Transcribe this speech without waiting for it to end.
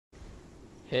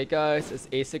Hey guys, it's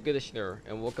ACairconditioner,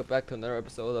 and welcome back to another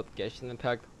episode of Genshin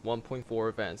Impact 1.4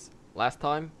 events. Last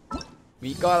time,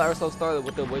 we got ourselves started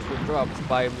with the Wishful Drops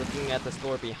by looking at the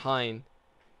story behind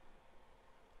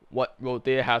what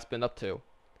Rhodeia has been up to.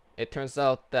 It turns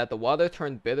out that the water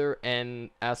turned bitter, and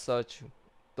as such,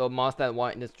 the monster and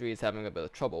wine industry is having a bit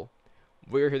of trouble.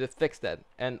 We're here to fix that,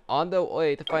 and on the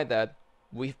way to find that,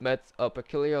 we've met a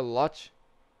peculiar little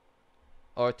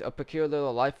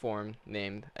life form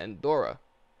named Endora.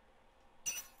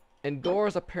 Endora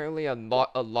is apparently a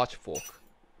Loch folk,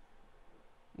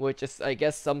 which is, I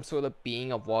guess, some sort of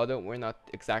being of water. We're not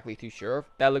exactly too sure of.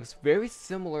 That looks very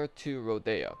similar to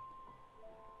Rhodeia.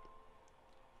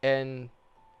 And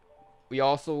we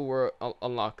also were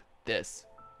unlocked this,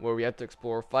 where we have to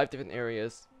explore 5 different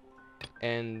areas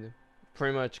and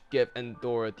pretty much give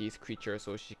Endora these creatures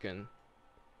so she can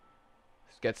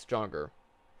get stronger.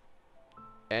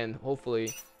 And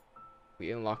hopefully,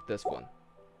 we unlock this one.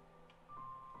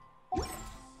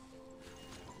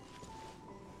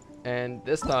 And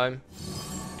this time,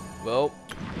 well,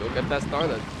 we'll get that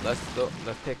started.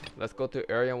 Let's go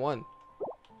to area 1.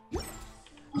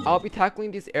 I'll be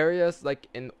tackling these areas like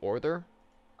in order.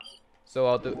 So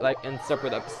I'll do like in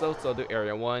separate episodes. So I'll do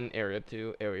area 1, area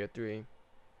 2, area 3,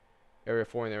 area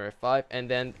 4, and area 5. And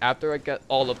then after I get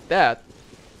all of that,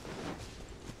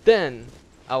 then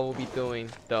I will be doing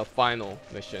the final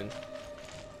mission.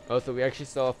 Also, we actually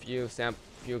saw a few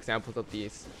examples of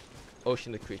these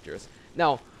oceanid creatures.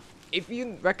 Now, if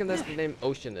you recognize the name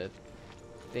oceanid,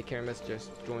 they can just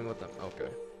join with them.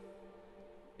 Okay.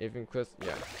 Even Chris,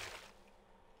 yeah.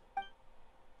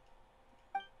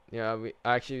 Yeah,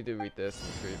 I actually did read this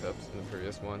in the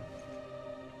previous one.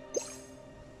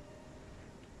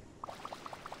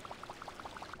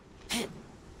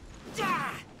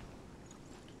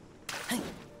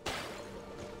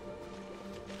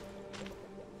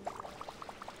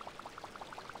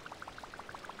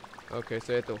 Okay,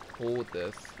 so I have to hold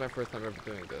this. It's my first time ever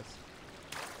doing this.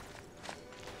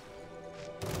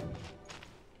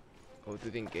 Oh, do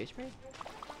they engage me?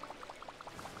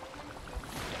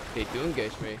 They do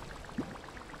engage me.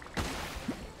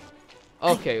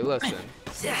 Okay, listen.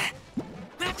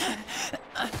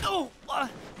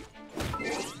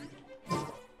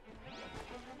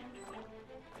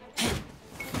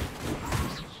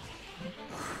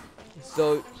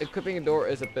 So, equipping a door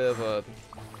is a bit of a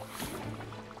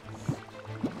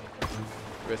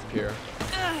risk here.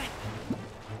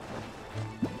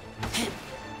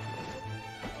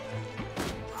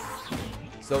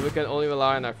 So we can only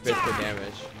rely on our fist for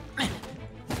damage.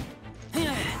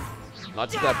 Not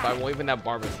just that, but I won't even have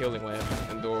Barber's healing when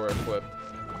Endora equipped.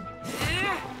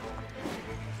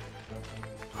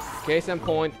 Case in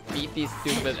point, beat these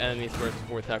stupid enemies first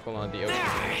before tackle on the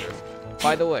ocean rangers.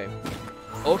 By the way,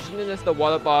 Oceanid is the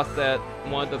water boss that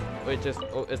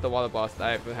is the water boss that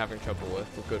I've been having trouble with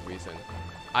for good reason.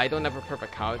 I don't have a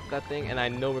perfect count that thing, and I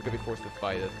know we're gonna be forced to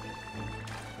fight it.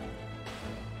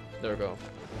 There we go.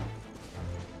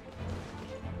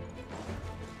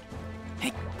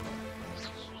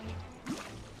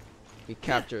 We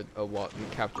captured a what? We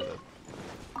captured it.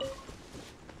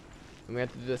 And we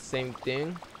have to do the same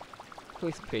thing.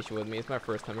 Please be patient with me. It's my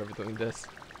first time ever doing this.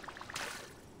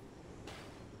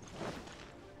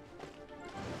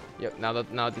 Yep.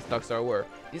 Now these ducks are aware.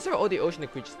 These are all the ocean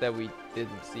creatures that we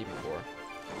didn't see before.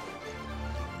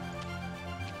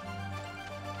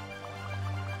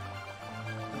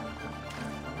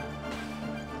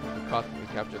 We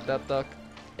captured that duck.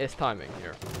 It's timing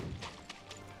here.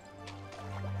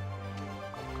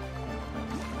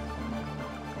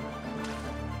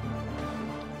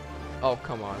 Oh,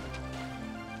 come on.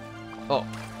 Oh.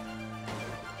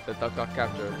 The duck got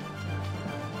captured.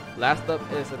 Last up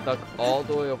is a duck all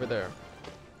the way over there.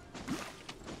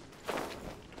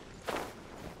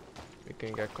 We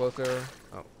can get closer.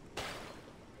 Oh.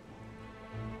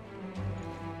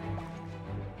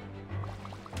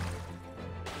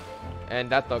 And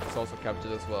that duck is also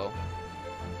captured as well.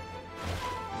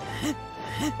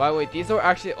 By the way, these are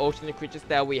actually oceanid creatures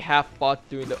that we have fought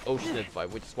during the oceanid fight,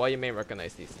 which is why you may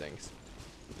recognize these things.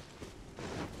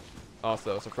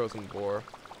 Also, it's a frozen boar.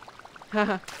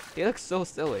 Haha, they look so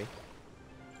silly.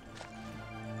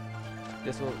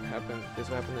 This will happen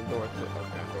in Dora too.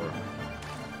 Okay, Dora.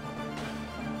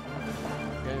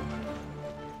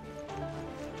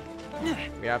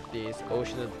 Okay. We have these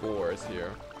oceanid boars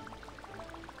here.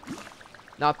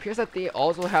 Now it appears that they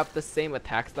also have the same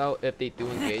attack style if they do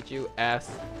engage you as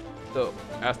the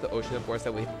oceanid boars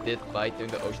that we did fight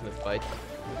during the oceanid fight.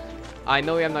 I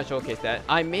know we have not showcased that.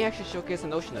 I may actually showcase an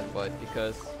oceanid fight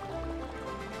because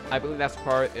I believe that's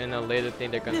part in a later thing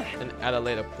they're gonna at a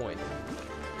later point.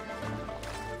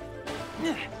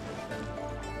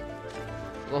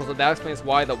 Also, that explains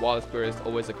why the water spirit is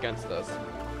always against us.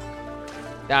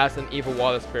 That's an evil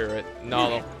water spirit,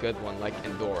 not a good one like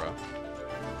Endora.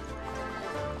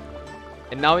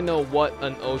 And now we know what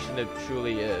an oceanid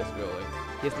truly is, really.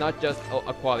 He's not just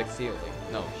aquatic ceiling.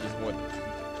 No, she's more than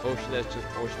oceanid.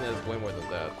 Oceanid is way more than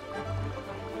that.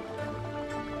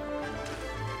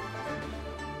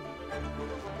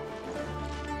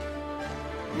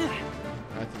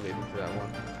 I have to lead into that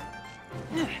one.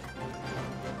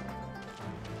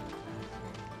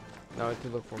 Now I have to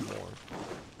look for more.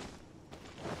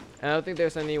 And I don't think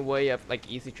there's any way of like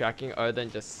easy tracking other than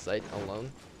just sight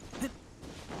alone.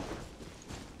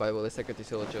 By the way, let's take a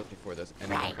villagers before there's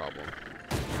any problem.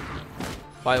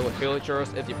 By the way,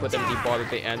 villagers, if you put them deep water,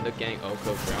 they end up getting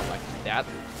Oko ground like that.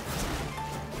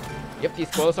 Yep, these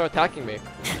squirrels are attacking me.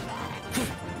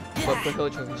 But put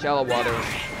villagers in shallow water,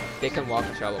 they can walk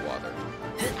in shallow water.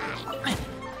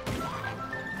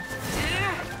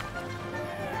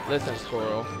 Listen,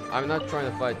 squirrel. I'm not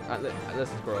trying to fight.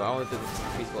 Listen, squirrel. I want to do this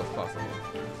as peaceful as possible.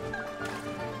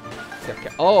 Okay.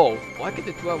 Oh, well, I can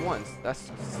do 2 at once.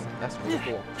 That's really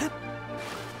cool.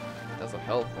 That's a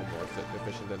hell of a more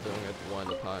efficient than doing it 1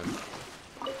 at a time.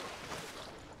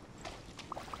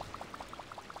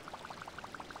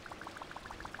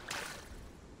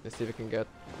 Let's see if we can get.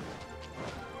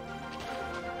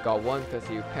 Got 1 because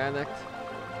you panicked.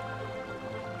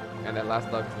 And then last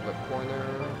dog to the corner.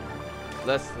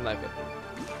 Let's snipe it.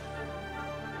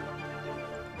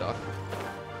 Duck.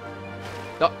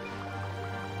 Duck.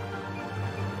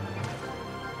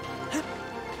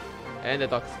 And the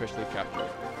duck is officially captured.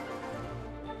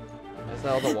 Is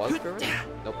that all the water spirit?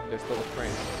 Nope, there's still a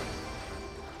frame.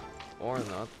 Or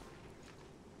not.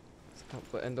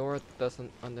 But Endora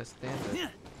doesn't understand it.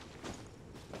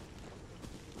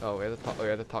 Oh, we have to talk. Oh, you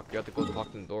have to talk. You have to go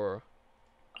talk to Endora.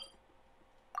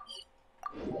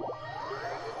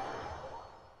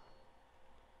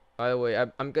 By the way,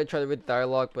 I'm gonna try to read the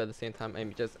dialogue, but at the same time, I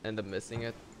just end up missing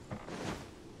it.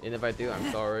 And if I do,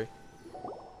 I'm sorry.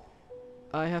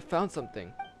 I have found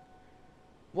something.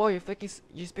 Whoa,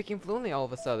 you're speaking fluently all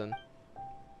of a sudden.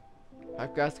 My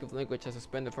grasp of language has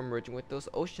suspended from merging with those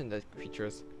ocean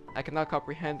creatures. I cannot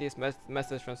comprehend these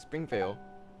messages from Springvale.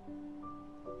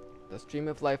 The stream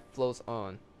of life flows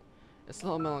on. It's a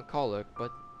little melancholic,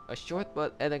 but a short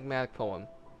but enigmatic poem.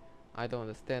 I don't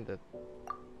understand it.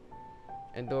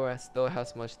 Endora still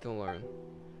has much to learn.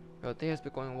 Rhodeia has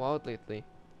been going wild lately.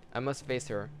 I must face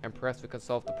her, and perhaps we can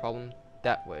solve the problem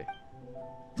that way.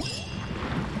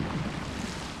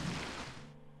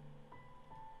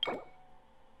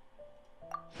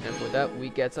 And for that, we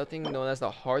get something known as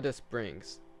the Heart of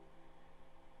Springs.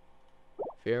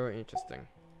 Very interesting.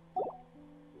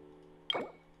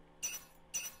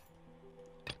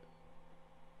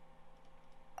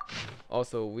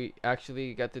 Also, we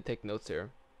actually get to take notes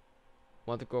here.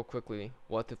 Want to grow quickly.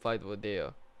 Want to fight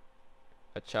Rhodeia.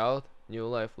 A child, new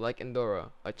life, like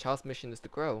Endora. A child's mission is to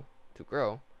grow. To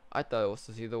grow. I thought it was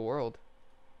to see the world.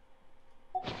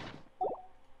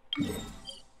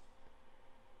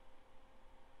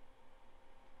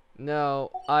 No,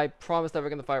 I promised that we're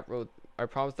gonna fight I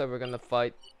promised that we're gonna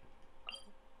fight.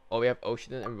 Oh, we have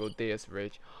Ocean and Rhodeia's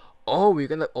Rage. Oh, we're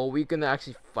gonna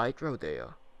actually fight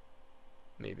Rhodeia.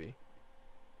 Maybe.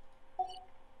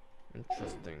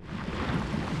 Interesting.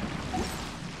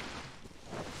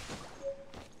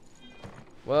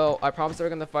 Well, I promised we're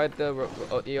gonna fight the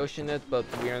Oceanid, but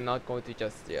we are not going to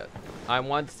just yet. I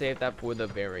want to save that for the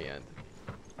very end,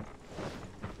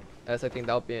 as I think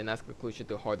that will be a nice conclusion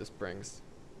to Heart of Springs.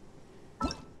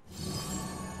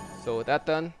 So with that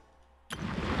done,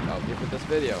 that'll be for this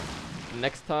video.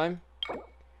 Next time,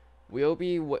 we'll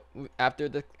be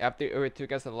after Area 2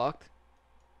 gets unlocked,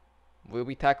 we'll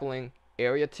be tackling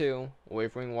Area 2,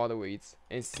 Wavering Waterweeds,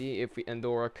 and see if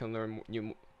Endora can learn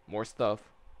more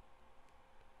stuff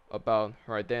about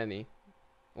her identity.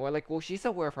 Or like, well, she's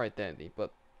aware of her identity,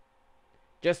 but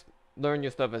just learn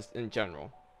your stuff in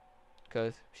general,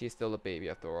 because she's still a baby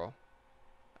after all.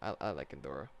 I like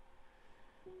Endora.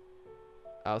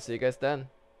 I'll see you guys then.